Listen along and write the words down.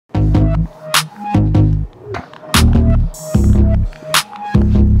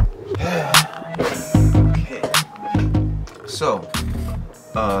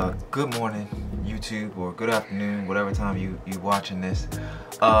YouTube, or good afternoon, whatever time you watching this.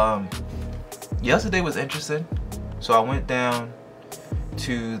 Yesterday was interesting. So I went down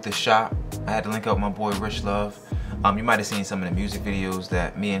to the shop. I had to link up with my boy Rich Love. You might have seen some of the music videos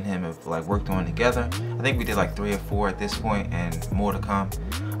that me and him have like worked on together. I think we did like 3 or 4 at this point, and more to come.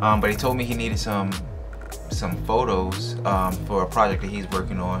 But he told me he needed some photos for a project that he's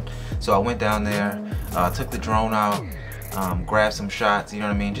working on. So I went down there, took the drone out, grabbed some shots, you know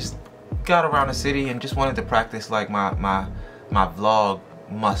what I mean, just got around the city and just wanted to practice like my vlog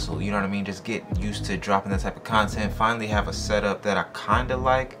muscle, you know what I mean, just get used to dropping that type of content, finally have a setup that I kind of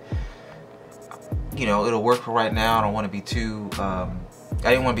like. You know, it'll work for right now. I don't want to be too I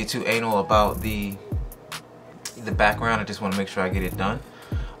didn't want to be too anal about the background. I just want to make sure I get it done.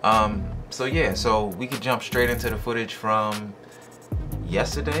 So yeah, so we can jump straight into the footage from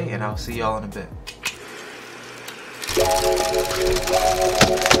yesterday, and I'll see y'all in a bit.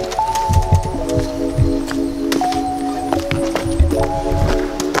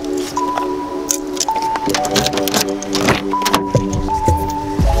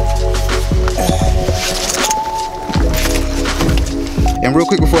 And real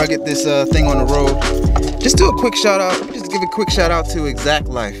quick before I get this thing on the road, just do a quick shout out. Just give a quick shout out to Exact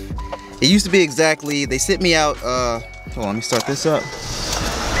Life. It used to be Exactly. They sent me out. Hold on, let me start this up.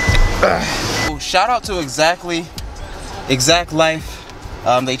 Shout out to Exactly, Exact Life.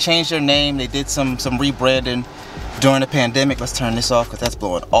 They changed their name. They did some rebranding during the pandemic. Let's turn this off because that's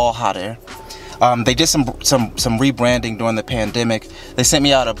blowing all hot air. They did some rebranding during the pandemic. They sent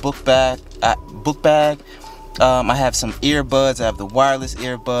me out a book bag. I have some earbuds. I have the wireless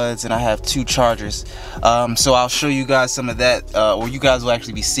earbuds, and I have 2 chargers. So I'll show you guys some of that, or you guys will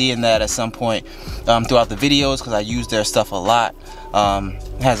actually be seeing that at some point throughout the videos, because I use their stuff a lot.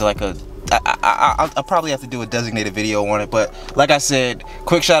 It has like a I'll probably have to do a designated video on it, but like I said,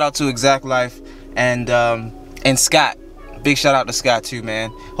 quick shout out to Exact Life and Scott. Big shout out to Scott too,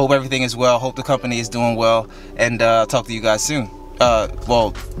 man. Hope everything is well. Hope the company is doing well, and I'll talk to you guys soon.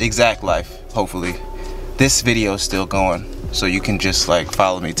 Well, Exact Life, hopefully. This video is still going, so you can just like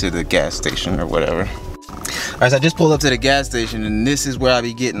follow me to the gas station or whatever. Alright, so I just pulled up to the gas station, and this is where I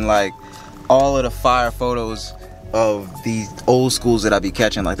be getting like all of the fire photos of these old schools that I be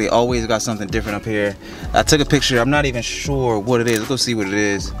catching. Like, they always got something different up here. I took a picture. I'm not even sure what it is. Let's go see what it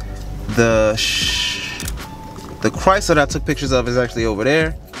is. The Chrysler that I took pictures of is actually over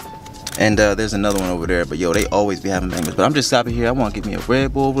there. And there's another one over there, but yo, they always be having bangers. But I'm just stopping here. I want to get me a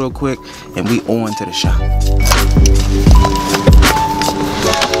Red Bull real quick, and we on to the shop.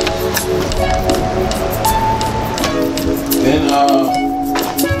 Then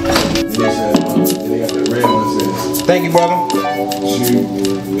they got the red one that says, Thank you, brother. shoot,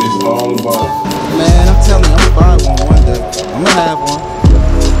 it's all about. Man, I'm telling you, I'm gonna buy one day. I'm gonna have one.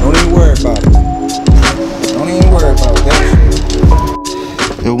 Don't even worry about it. Don't even worry about that shit.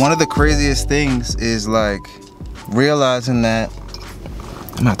 One of the craziest things is like realizing that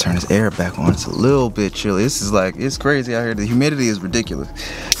I'm gonna turn this air back on. It's a little bit chilly. This is like, it's crazy out here. The humidity is ridiculous.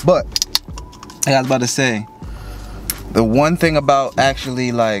 But like I was about to say, the one thing about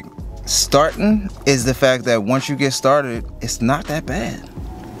actually like starting is the fact that once you get started, it's not that bad.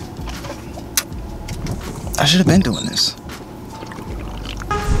 I should have been doing this.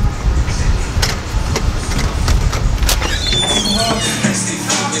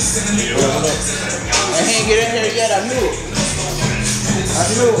 I ain't get in here yet. I knew it.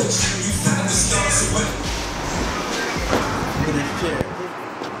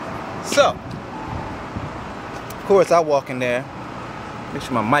 So, of course, I walk in there. Make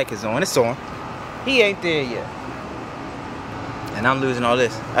sure my mic is on. It's on. He ain't there yet. And I'm losing all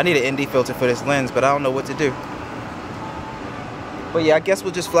this. I need an ND filter for this lens, but I don't know what to do. But yeah, I guess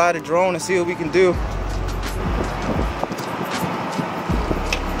we'll just fly the drone and see what we can do.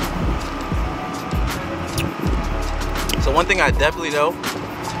 So one thing I definitely know,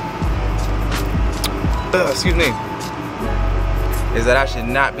 excuse me, is that I should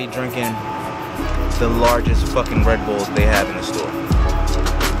not be drinking the largest fucking Red Bulls they have in the store.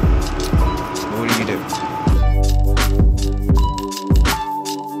 What do you do?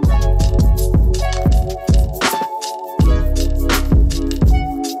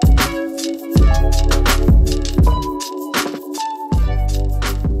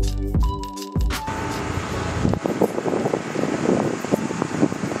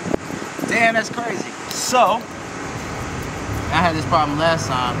 Damn, that's crazy. So, I had this problem last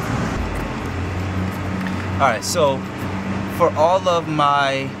time. Alright, so for all of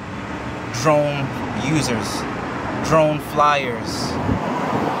my drone users, drone flyers,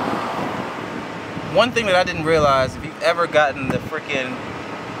 one thing that I didn't realize, if you've ever gotten the freaking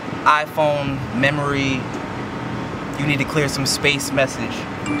iPhone memory, you need to clear some space message.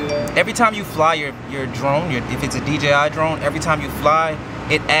 Every time you fly your drone, if it's a DJI drone, every time you fly,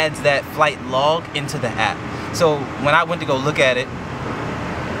 it adds that flight log into the app. So when I went to go look at it,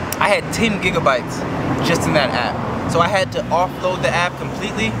 I had 10 gigabytes just in that app. So I had to offload the app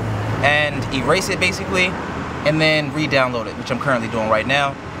completely and erase it basically, and then re-download it, which I'm currently doing right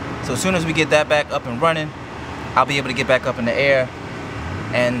now. So as soon as we get that back up and running, I'll be able to get back up in the air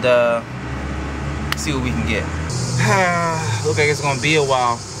and see what we can get. Look like it's gonna be a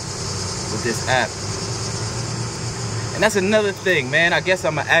while with this app. And that's another thing, man. I guess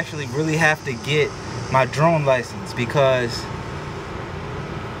I'm gonna actually really have to get my drone license, because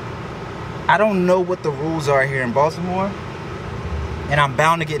I don't know what the rules are here in Baltimore, and I'm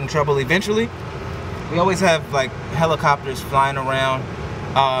bound to get in trouble eventually. We always have like helicopters flying around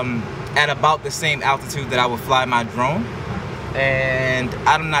at about the same altitude that I would fly my drone, and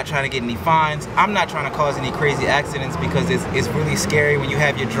I'm not trying to get any fines. I'm not trying to cause any crazy accidents, because it's really scary when you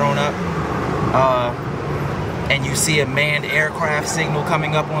have your drone up and you see a manned aircraft signal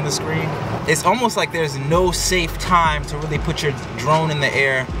coming up on the screen. It's almost like there's no safe time to really put your drone in the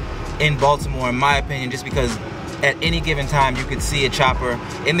air in Baltimore, in my opinion, just because at any given time you could see a chopper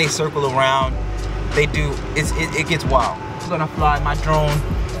and they circle around. They do, it gets wild. I'm gonna fly my drone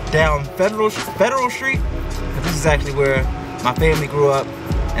down Federal Street, because this is actually where my family grew up,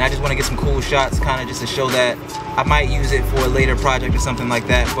 and I just want to get some cool shots, kind of just to show that. I might use it for a later project or something like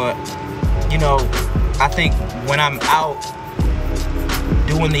that, but you know, I think when I'm out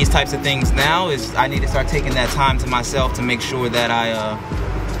doing these types of things now, is I need to start taking that time to myself to make sure that I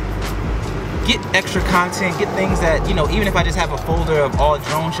get extra content, get things that, you know, even if I just have a folder of all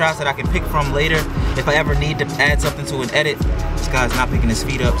drone shots that I can pick from later, if I ever need to add something to an edit. This guy's not picking his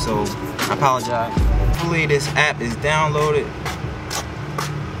feet up, so I apologize. Hopefully this app is downloaded.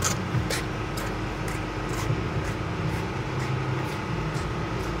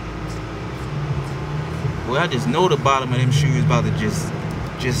 Well, I just know the bottom of them shoes about to just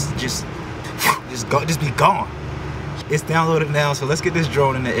be gone. It's downloaded now, so let's get this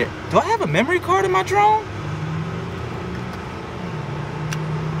drone in the air. Do I have a memory card in my drone?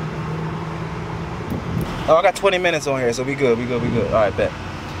 Oh, I got 20 minutes on here, so we good. All right, bet.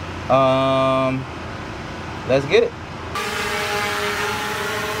 Let's get it.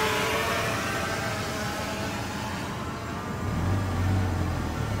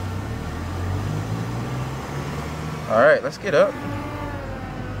 All right, let's get up.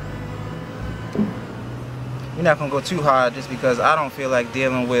 We're not gonna go too high, just because I don't feel like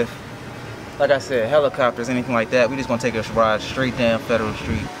dealing with, like I said, helicopters, anything like that. We just gonna take a ride straight down Federal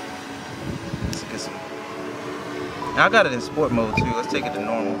Street. Let's get some. And I got it in sport mode too. Let's take it to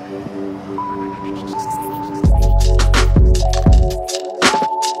normal.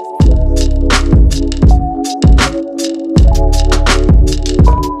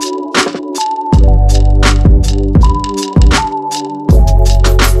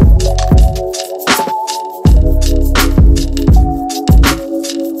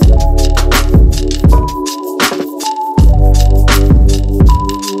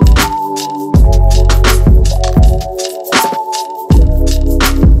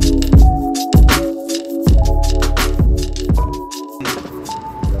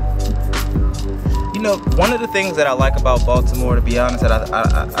 You know, one of the things that I like about Baltimore, to be honest, that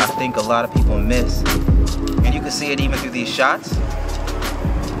I think a lot of people miss, and you can see it even through these shots,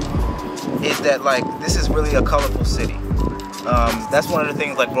 is that, like, this is really a colorful city. That's one of the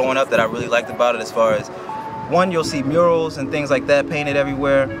things, like, growing up that I really liked about it, as far as, one, you'll see murals and things like that painted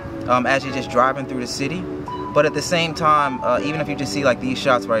everywhere as you're just driving through the city. But at the same time, even if you just see, like, these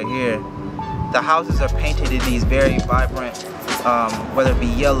shots right here, the houses are painted in these very vibrant, whether it be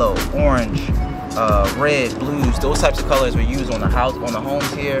yellow, orange, red, blues, those types of colors were used on the homes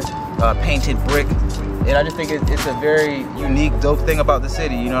here, painted brick. And I just think it's a very unique, dope thing about the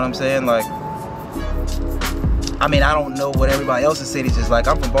city, you know what I'm saying? Like, I mean, I don't know what everybody else's cities is like.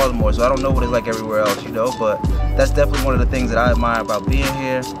 I'm from Baltimore, so I don't know what it's like everywhere else, you know, but that's definitely one of the things that I admire about being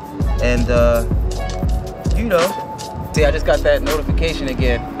here. And, you know, see, I just got that notification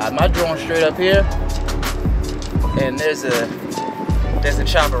again. My drone's straight up here, and there's a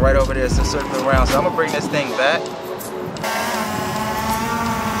chopper right over there, so circling around. So I'm gonna bring this thing back.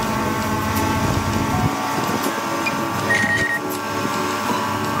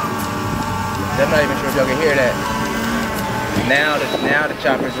 I'm not even sure if y'all can hear that. Now the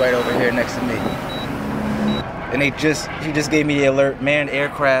chopper's right over here next to me. And he just gave me the alert, manned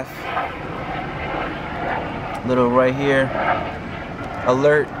aircraft. Little right here.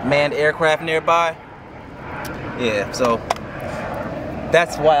 Alert, manned aircraft nearby. Yeah, so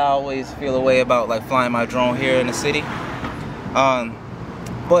that's why I always feel a way about like flying my drone here in the city.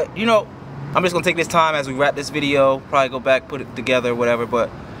 But you know, I'm just gonna take this time as we wrap this video, probably go back, put it together, whatever. But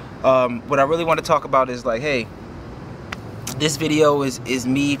what I really want to talk about is like, hey, this video is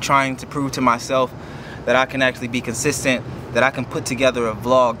me trying to prove to myself that I can actually be consistent, that I can put together a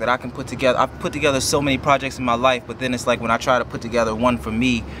vlog, that I can put together, I've put together so many projects in my life, but then it's like when I try to put together one for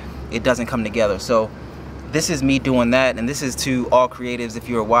me, it doesn't come together. So this is me doing that, and this is to all creatives. If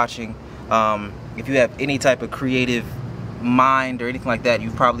you're watching, if you have any type of creative mind or anything like that,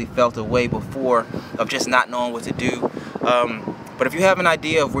 you've probably felt a way before of just not knowing what to do. But if you have an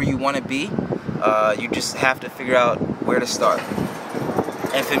idea of where you want to be, you just have to figure out where to start.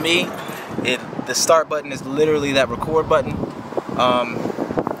 And for me, the start button is literally that record button,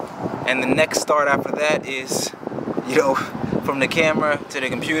 and the next start after that is, you know, from the camera to the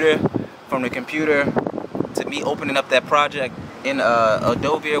computer, from the computer to me opening up that project in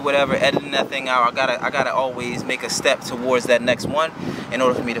Adobe or whatever, editing that thing out. I gotta always make a step towards that next one in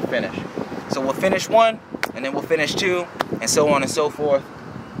order for me to finish. So we'll finish one, and then we'll finish two, and so on and so forth.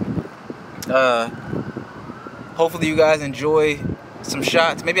 Hopefully you guys enjoy some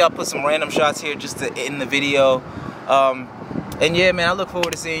shots. Maybe I'll put some random shots here just to end the video. And yeah, man, I look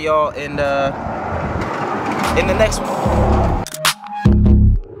forward to seeing y'all in the next one.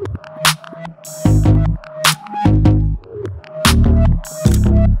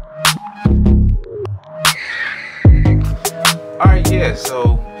 Yeah,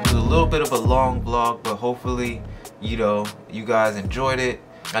 so it was a little bit of a long vlog, but hopefully, you know, you guys enjoyed it.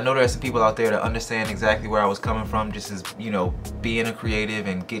 I know there are some people out there that understand exactly where I was coming from, just as, you know, being a creative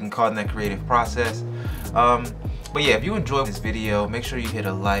and getting caught in that creative process. But yeah, if you enjoyed this video, make sure you hit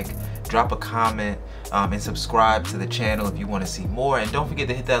a like, drop a comment, and subscribe to the channel if you want to see more. And don't forget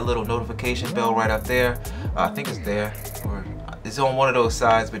to hit that little notification bell right up there. I think it's there, or it's on one of those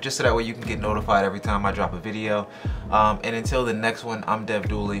sides, but just so that way you can get notified every time I drop a video. And until the next one, I'm Dev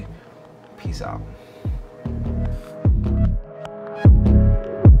Dooley. Peace out.